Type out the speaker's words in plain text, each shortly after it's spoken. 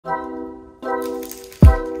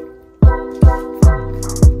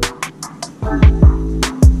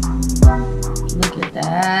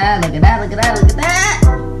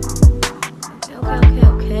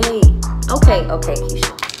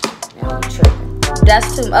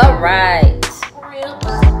that's too. All right.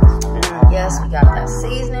 Yes, we got that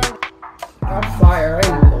seasoning. That's fire.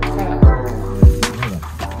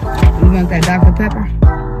 You want that Dr. Pepper?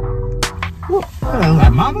 Hello, my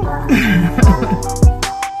mama.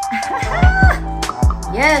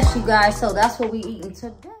 Yes, you guys. So that's what we eating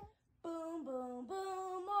today. Boom, boom,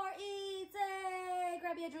 boom. More EATZ.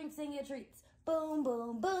 Grab your drinks and your treats. Boom,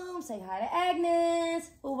 boom, boom. Say hi to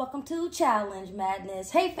Agnes. Well, welcome to Challenge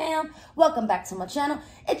Madness. Hey, fam. Welcome back to my channel.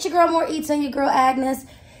 It's your girl, More EATZ, and your girl, Agnes.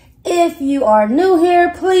 If you are new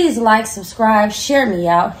here, please like, subscribe, share me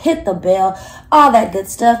out, hit the bell, all that good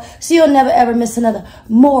stuff, so you'll never ever miss another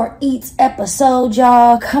More EATZ episode,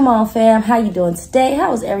 y'all. Come on, fam. How you doing today?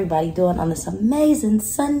 How is everybody doing on this amazing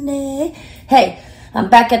Sunday? Hey,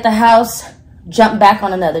 I'm back at the house. Jump back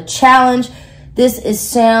on another challenge. This is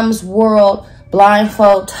Sam's World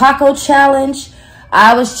Blindfold Taco Challenge.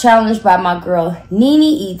 I was challenged by my girl NENE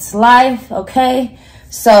Eats Life, okay?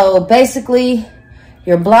 So basically,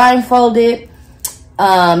 you're blindfolded. You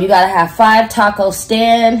gotta have 5 taco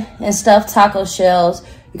stand and stuffed taco shells.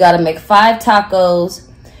 You gotta make 5 tacos.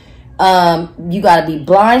 You gotta be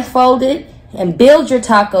blindfolded and build your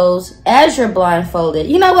tacos as you're blindfolded.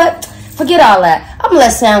 You know what? Forget all that. I'm gonna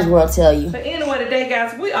let Sam's World tell you. But anyway, today,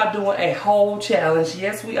 guys, we are doing a whole challenge.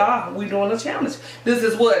 Yes, we are. We're doing a challenge. This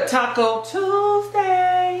is what? Taco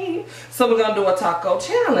Tuesday. So we're gonna do a taco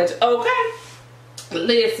challenge, okay?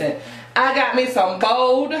 Listen. I got me some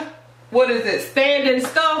bold, what is it, standing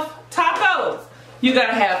stuff tacos. You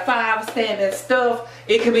gotta have 5 standing stuff.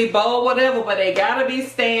 It can be bold, whatever, but they gotta be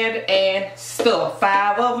stand and stuff.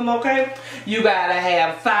 5 of them, okay? You gotta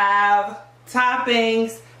have 5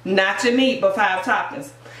 toppings, not your meat, but 5 toppings.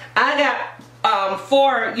 I got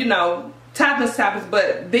 4, you know, toppings,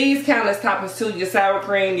 but these count as toppings too. Your sour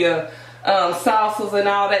cream, your sauces and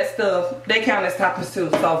all that stuff, they count as toppings too.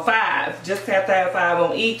 So 5, just have to have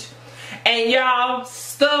 5 on each. And y'all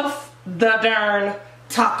stuff the darn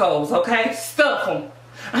tacos, okay? Stuff them.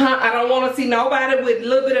 I don't want to see nobody with a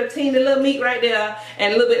little bit of teeny little meat right there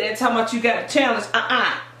and a little bit and talking about you got a challenge.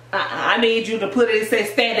 I need you to put it, say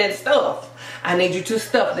standing stuff. I need you to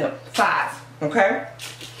stuff them. 5, okay?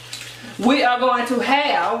 We are going to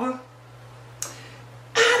have,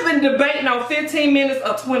 I've been debating on 15 minutes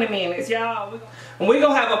or 20 minutes, y'all. And we're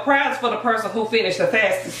going to have a prize for the person who finished the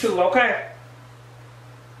fastest too, okay?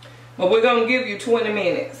 But we're going to give you 20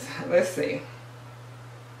 minutes. Let's see.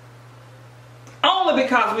 Only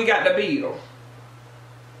because we got the bill.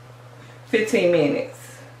 15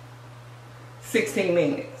 minutes. 16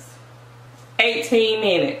 minutes. 18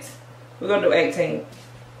 minutes. We're going to do 18.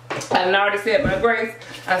 I already said my grace.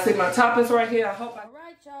 I see my toppings right here. I hope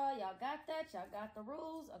Alright, y'all. Y'all got that? Y'all got the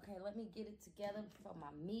rules? Okay, let me get it together before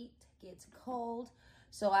my meat gets cold.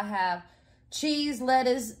 So I have cheese,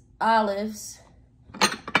 lettuce, olives.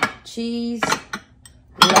 Cheese,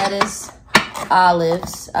 lettuce,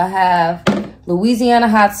 olives. I have Louisiana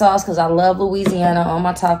hot sauce because I love Louisiana on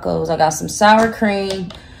my tacos. I got some sour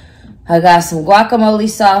cream. I got some guacamole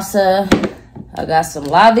salsa. I got some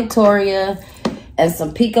La Victoria and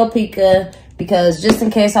some pico pico because just in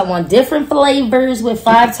case I want different flavors with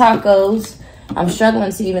 5 tacos. I'm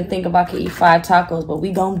struggling to even think if I could eat 5 tacos, but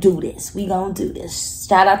we gonna do this. We gonna do this.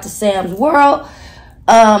 Shout out to Sam's World.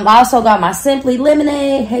 I also got my Simply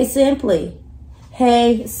lemonade. Hey, Simply.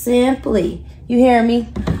 Hey, Simply. You hear me?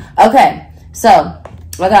 Okay, so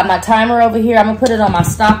I got my timer over here. I'm going to put it on my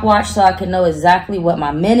stopwatch so I can know exactly what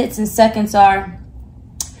my minutes and seconds are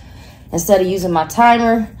instead of using my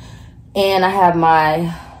timer. And I have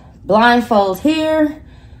my blindfold here.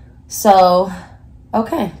 So,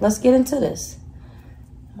 okay, let's get into this.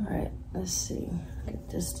 All right, let's see. Get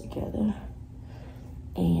this together.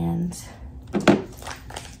 And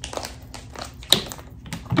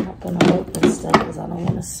I'm not gonna open stuff because I don't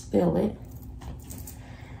want to spill it.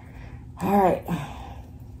 All right.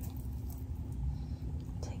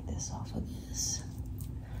 Take this off of this.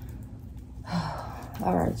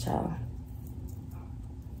 All right, y'all.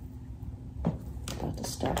 About to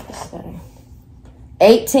start this thing.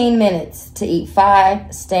 18 minutes to eat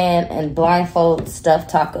 5 stand and blindfold stuffed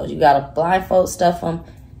tacos. You gotta blindfold stuff them.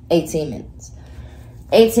 18 minutes.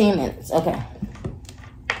 18 minutes. Okay.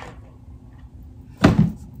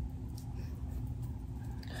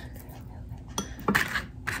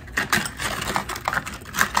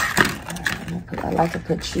 I like to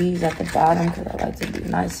put cheese at the bottom because I like to be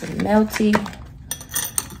nice and melty.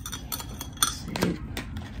 See,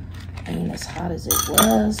 ain't as hot as it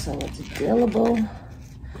was, so it's grillable.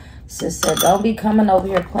 Sis said, don't be coming over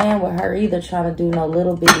here playing with her either, trying to do no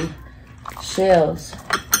little bitty shells.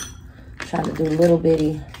 Trying to do little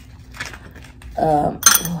bitty, oh,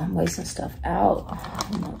 I'm wasting stuff out.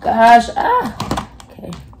 Oh my gosh. Ah.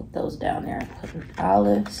 Okay, put those down there. Put the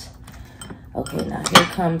olives. Okay, now here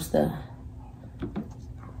comes the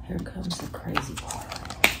crazy part.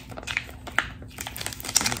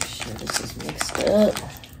 Make sure this is mixed up.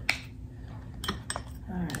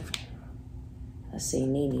 Alright. Let's see,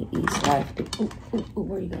 NENE eats life. Ooh,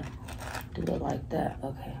 where you go? Do it like that.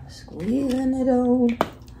 Okay, squeezing it on.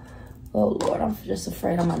 Oh Lord, I'm just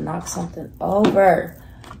afraid I'm gonna knock something over.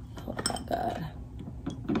 Oh my God.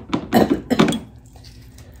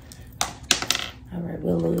 All right,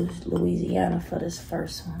 we'll lose Louisiana for this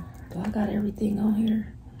first one. Do I got everything on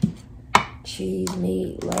here? Cheese,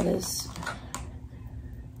 meat, lettuce.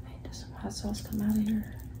 Wait, does some hot sauce come out of here?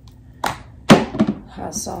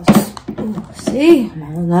 Hot sauce. Ooh, see?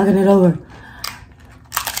 I'm knocking it over.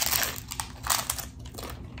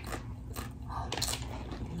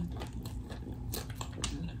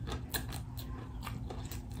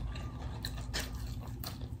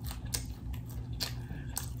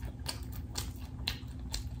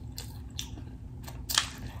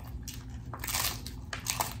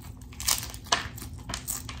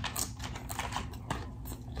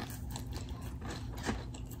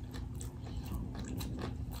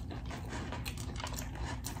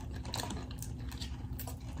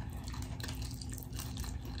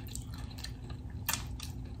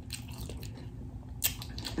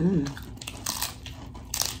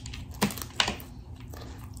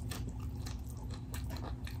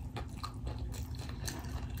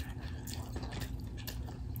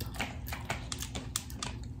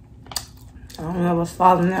 I don't know what's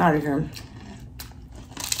falling out of here.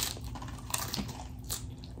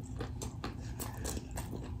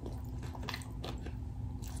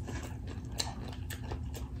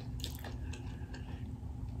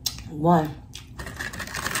 One.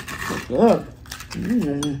 Good.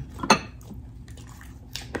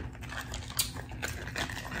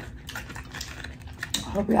 I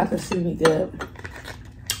hope y'all can see me good.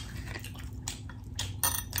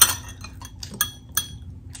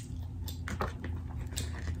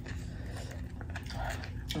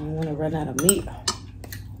 I don't want to run out of meat.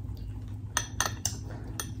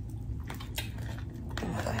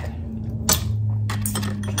 Okay.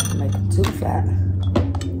 Trying to make it too fat.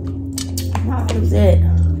 What is it?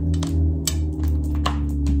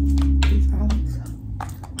 These olives?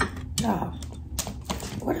 No.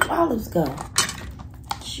 Where did olives go?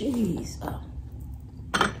 Jeez. Oh.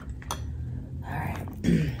 Alright.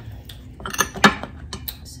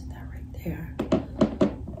 Sit that right there.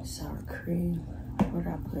 Sour cream. Where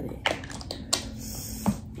did I put it?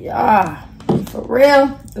 Yeah. For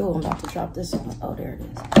real? Oh, I'm about to drop this on. Oh, there it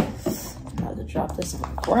is. I'm about to drop this on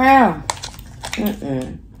the ground.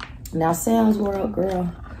 Now, Sam's World, girl.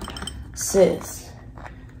 Sis.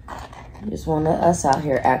 You just want us out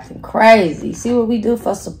here acting crazy. See what we do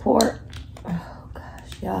for support? Oh,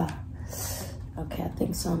 gosh, y'all. Okay, I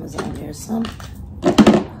think some is on there. Some.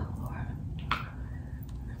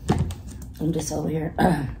 I'm just over here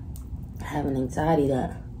having anxiety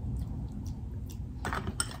that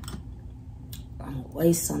I'm gonna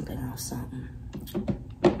waste something on something.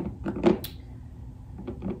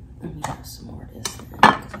 Let me have some more of this then,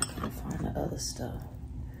 because I couldn't find the other stuff.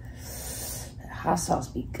 That hot sauce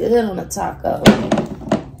be good on a taco.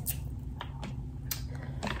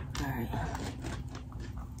 Alright.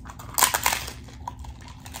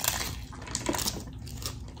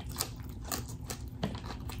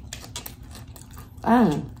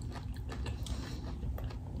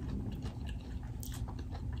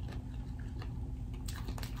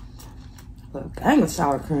 Put a bang of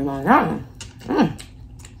sour cream on that one.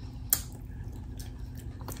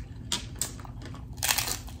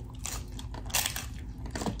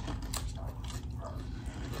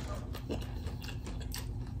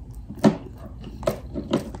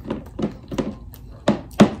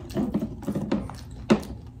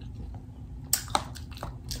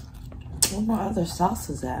 Where my other sauce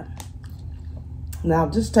is at? Now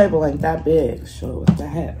this table ain't that big, so what the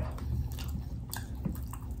heck?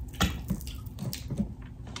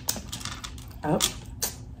 Oh,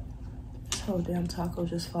 this whole damn taco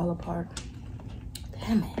just fall apart.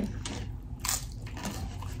 Damn it.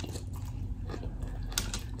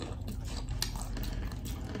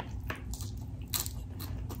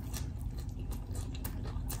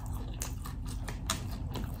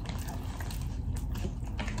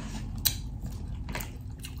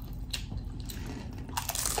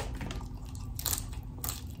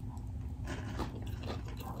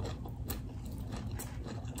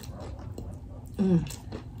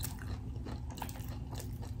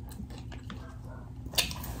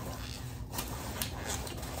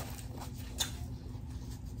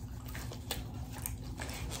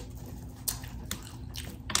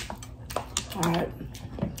 All right,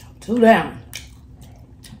 2 down.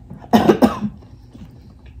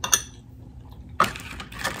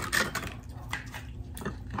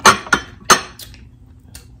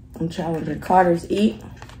 I'm challenging Carter's Eat.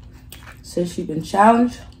 Since you've been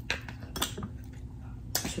challenged,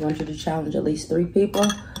 she wants you to challenge at least 3 people.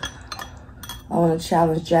 I want to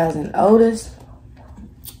challenge Jazz and Otis.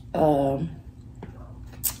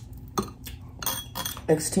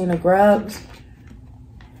 Xtina Grubbs.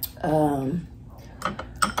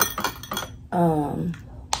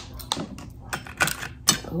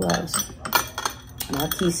 Who else?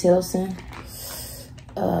 Marquise Hilson.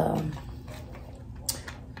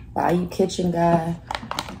 Bayou Kitchen Guy.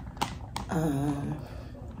 I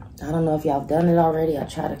don't know if y'all done it already. I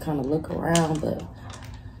try to kind of look around, but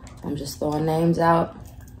I'm just throwing names out.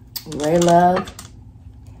 Ray Love.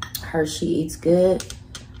 Hershey Eats Good.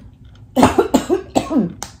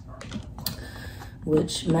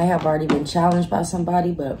 Which may have already been challenged by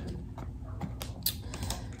somebody, but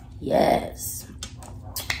yes.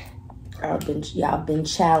 Y'all been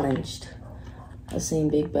challenged. I seen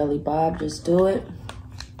Big Belly Bob just do it.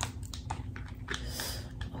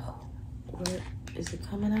 Where is it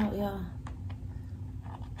coming out, y'all?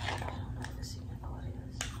 I don't know if it's even what it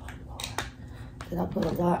is. Oh, Lord. Did I put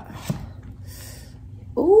a lot?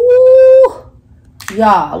 Ooh!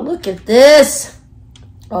 Y'all, look at this.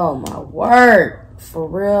 Oh, my word. For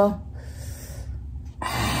real.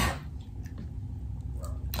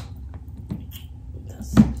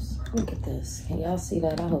 Look at this. Can y'all see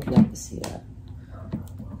that? I hope y'all can see that.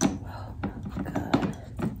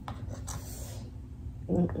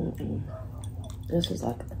 Oh, my God. This is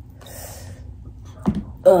like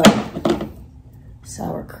a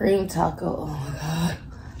sour cream taco. Oh my God.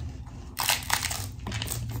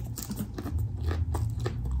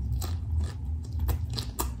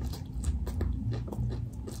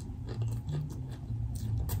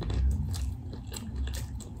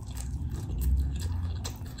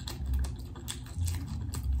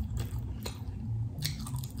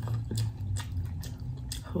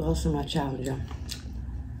 Who else am I challenging?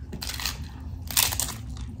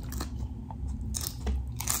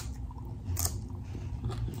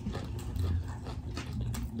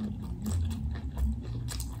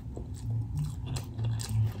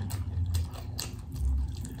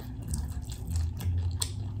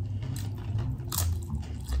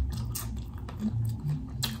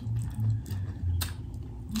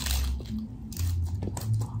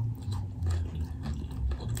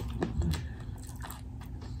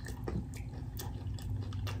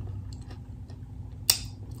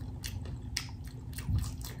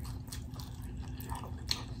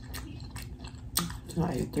 All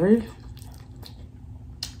right, 3.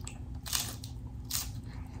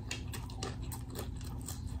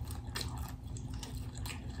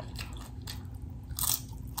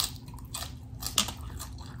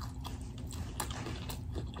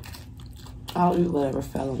 I'll eat whatever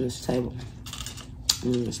fell on this table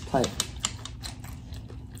and this plate.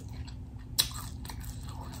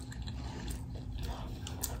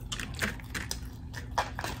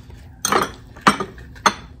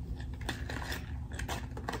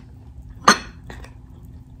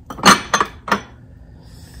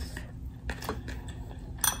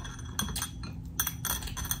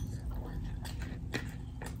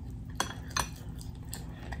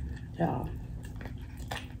 Y'all.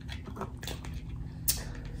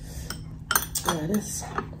 Yeah, this.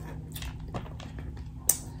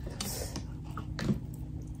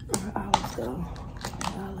 Where olives go?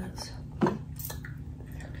 Olives.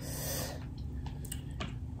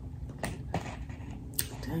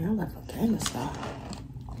 Dang, I left a game of stuff.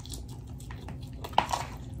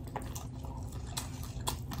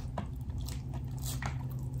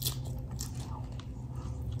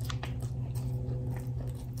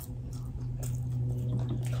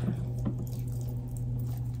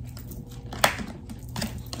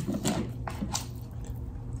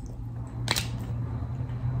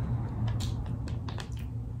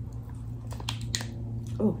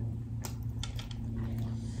 Oh,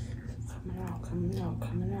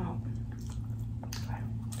 coming out.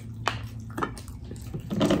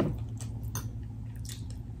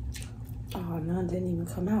 Oh, none didn't even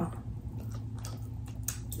come out.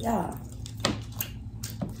 Yeah,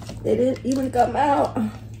 they didn't even come out.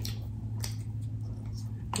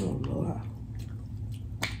 Oh Lord,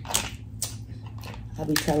 I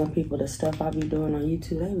be telling people the stuff I be doing on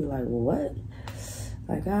YouTube. They be like, well, what?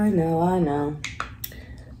 Like, I know.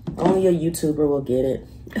 Only a YouTuber will get it.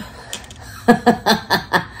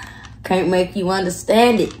 Can't make you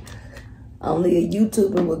understand it. Only a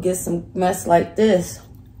YouTuber will get some mess like this.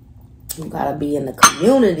 You gotta be in the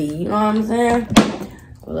community, you know what I'm saying?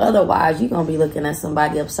 But otherwise, you're gonna be looking at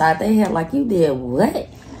somebody upside their head like, you did what?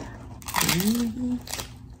 Mm-hmm.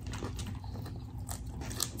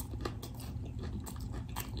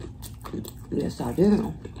 Yes, I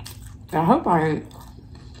do. I hope I ain't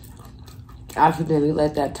accidentally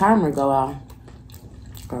let that timer go out.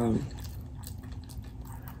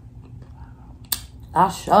 I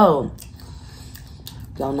sure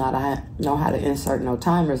don't know how to insert no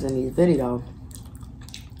timers in these videos.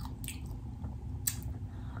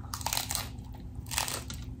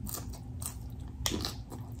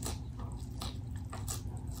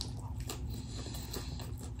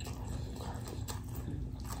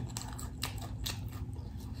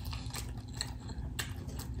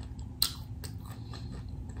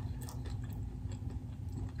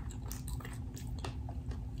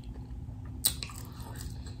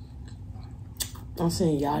 I'm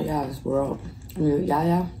saying Yaya's world. I mean,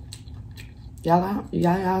 Yaya's.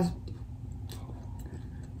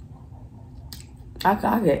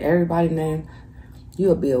 I get everybody's name. You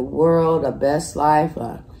would be a world, a best life.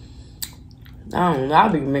 I don't know.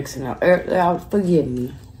 I'll be mixing up. Forgive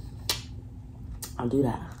me. I'll do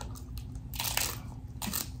that.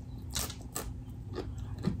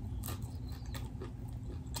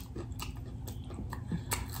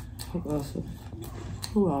 Who else?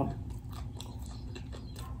 Who else?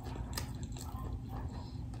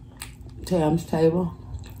 Cham's table.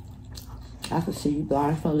 I can see you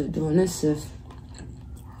blindfolded doing this, sis.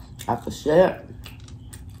 I can see it.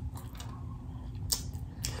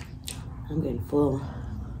 I'm getting full.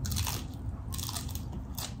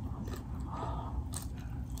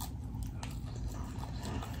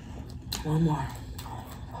 One more.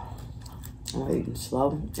 I'm eating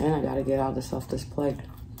slow, and I gotta get all this off this plate.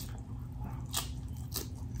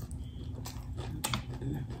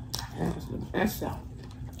 That's so.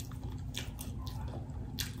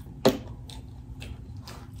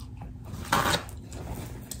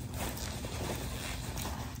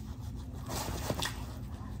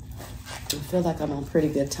 I feel like I'm on pretty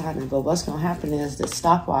good timing, but what's gonna happen is the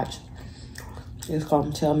stopwatch is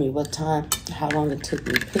gonna tell me what time, how long it took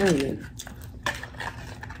me, period.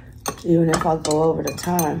 Even if I go over the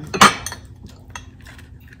time.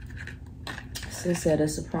 Sis said a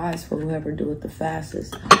surprise for whoever do it the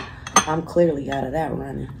fastest. I'm clearly out of that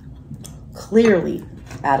running. Clearly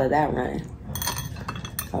out of that running.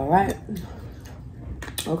 All right.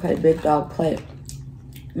 Okay, big dog plate.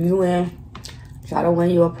 You win. Try to win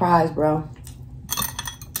you a prize, bro.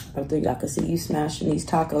 I think I can see you smashing these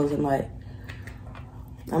tacos in like,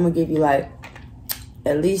 I'm gonna give you like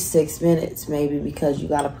at least 6 minutes maybe, because you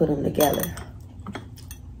gotta put them together.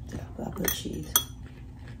 I put cheese.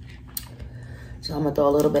 So I'm gonna throw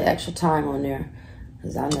a little bit extra time on there,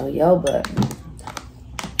 because I know yo, but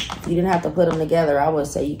you didn't have to put them together. I would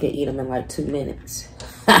say you could eat them in like 2 minutes.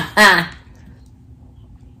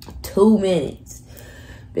 2 minutes.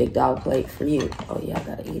 Big dog plate for you. Oh yeah, I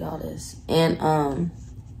gotta eat all this. And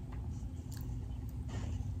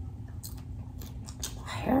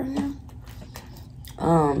hair now.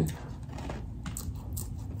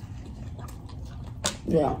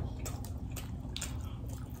 Yeah.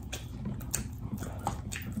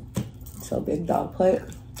 So big dog plate.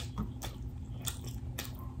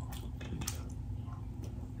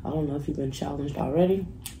 I don't know if you've been challenged already,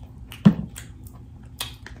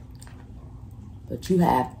 but you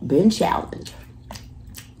have been challenged.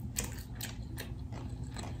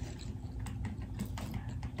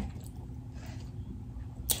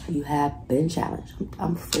 You have been challenged.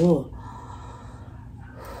 I'm full.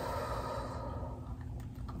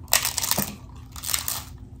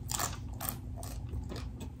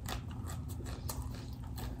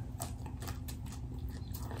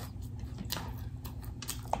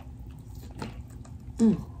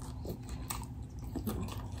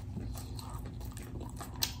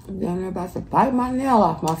 I'm down there about to bite my nail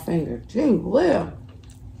off my finger. Gee, well.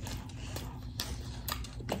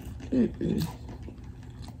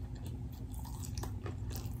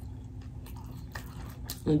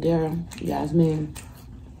 And Darren, Yasmin,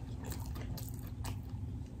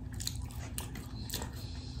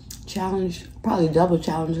 challenge, probably double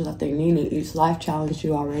challenges. I think NENE EATZ Life challenged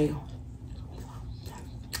you already.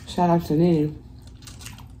 Shout out to NENE.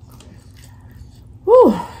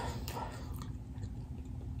 Whew.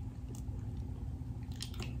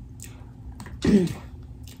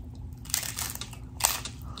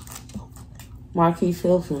 Marquis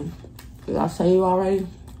Hilton, did I say you already?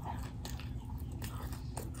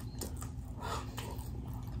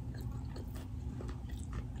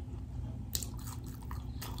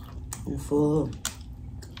 I'm full.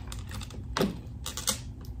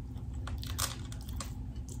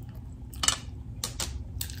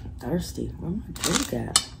 thirsty. Where my drink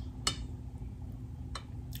at?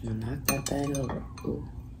 I'm gonna knock that thing over. Ooh.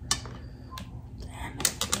 Damn it.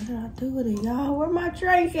 What did I do with it, y'all? Where my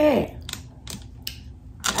drink at?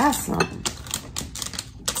 That's something.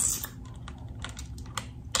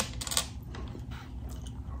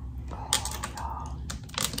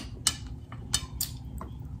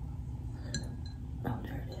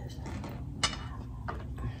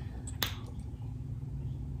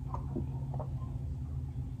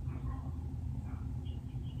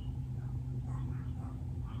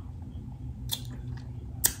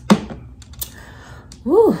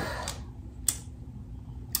 Woo!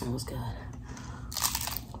 That was good.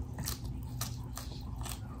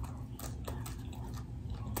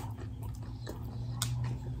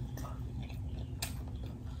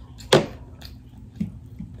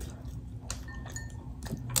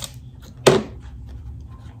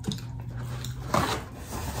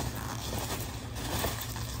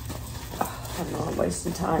 I know I'm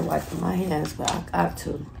wasting time wiping my hands, but I got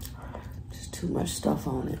to. There's too much stuff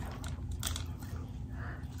on it.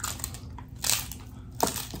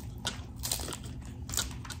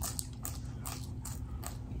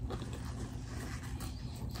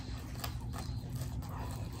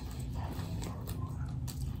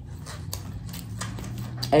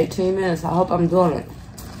 $18 minutes. I hope I'm doing it.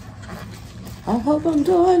 I hope I'm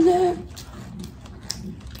doing it.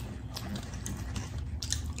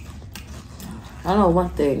 I know one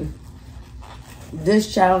thing.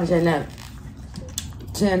 This challenge and that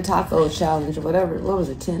 10 taco challenge or whatever. What was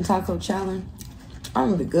it? 10 taco challenge?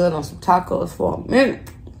 I'm gonna be good on some tacos for a minute.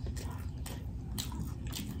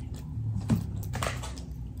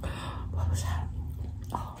 What was that?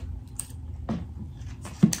 Oh.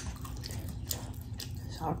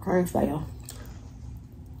 Sour cream fail.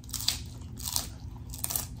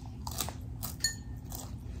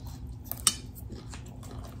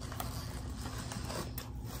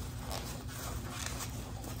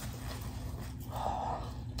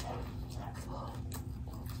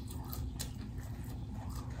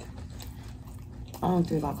 I don't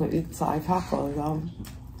think I could eat 5 tacos, y'all.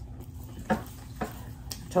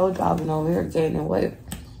 Told y'all I've been over here gaining weight.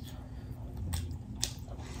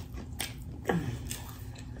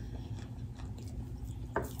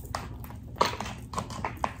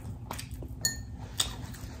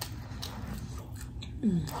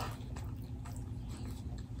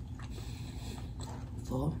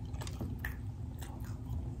 Full.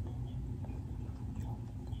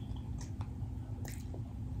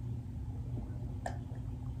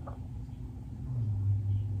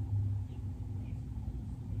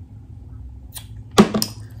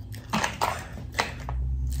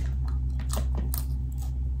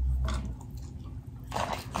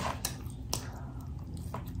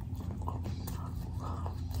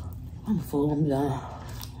 I'm full, I'm done.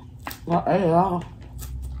 What are y'all?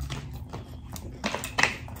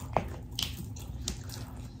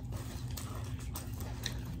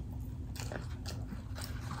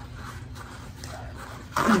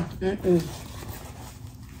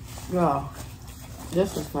 Y'all,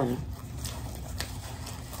 this is funny.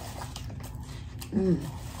 I'm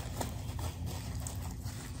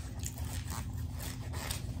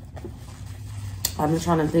just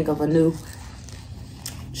trying to think of a new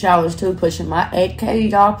challenge too, pushing my 8K,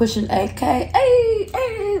 y'all, pushing 8K. Hey,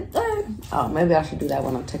 hey, hey. Oh, maybe I should do that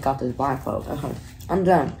when I take off this blindfold. I'm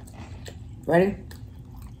done. Ready?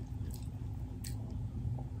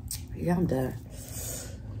 Yeah, I'm done.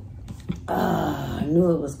 I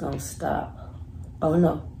knew it was gonna stop. Oh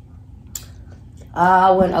no.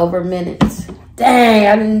 I went over minutes. Dang,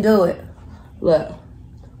 I didn't do it. Look.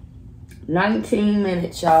 19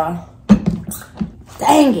 minutes, y'all.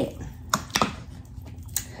 Dang it.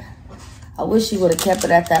 I wish you would have kept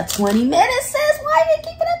it at that 20 minutes, sis. Why did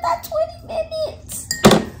you keep it at that 20 minutes?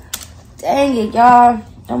 Dang it, y'all.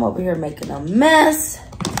 I'm over here making a mess.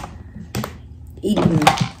 Eating.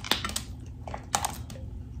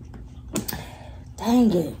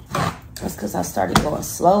 Dang it. That's because I started going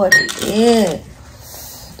slow at the end.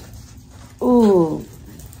 Ooh.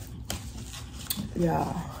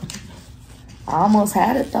 Yeah. I almost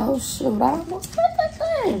had it though. Shoot, I almost had that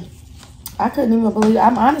thing. I couldn't even believe,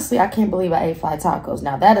 honestly, I can't believe I ate 5 tacos.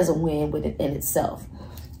 Now, that is a win with it in itself.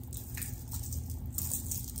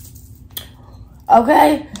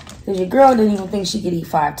 Okay? Because your girl didn't even think she could eat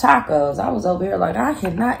 5 tacos. I was over here like, I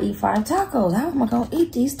cannot eat 5 tacos. How am I going to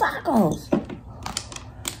eat these tacos?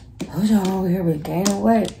 Those y'all over here been gaining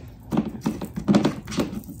weight.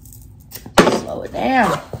 Slow it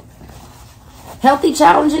down. Healthy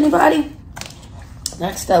challenge, anybody?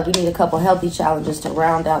 Next up, we need a couple healthy challenges to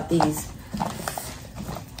round out these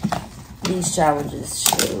these challenges.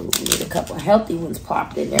 Shoot, we need a couple of healthy ones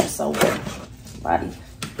popped in there somewhere. Body.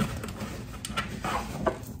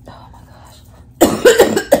 Oh my gosh.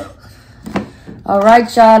 All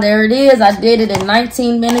right, y'all. There it is. I did it in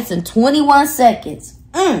 19 minutes and 21 seconds.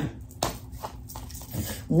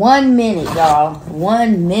 1 minute, y'all.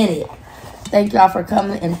 1 minute. Thank y'all for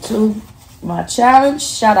coming into my challenge.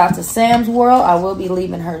 Shout out to Sam's World. I will be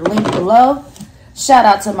leaving her link below. Shout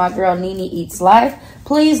out to my girl NENE Eats Life.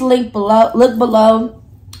 Please look below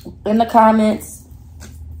in the comments.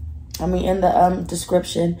 In the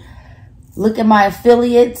description. Look at my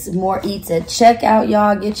affiliates. More eats at checkout,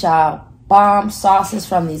 y'all. Get y'all bomb sauces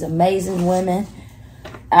from these amazing women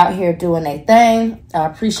out here doing their thing. I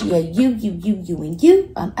appreciate you, and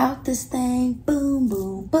you. I'm out this thing. Boom,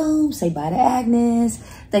 boom, boom. Say bye to Agnes.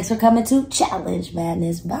 Thanks for coming to Challenge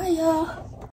Madness. Bye, y'all.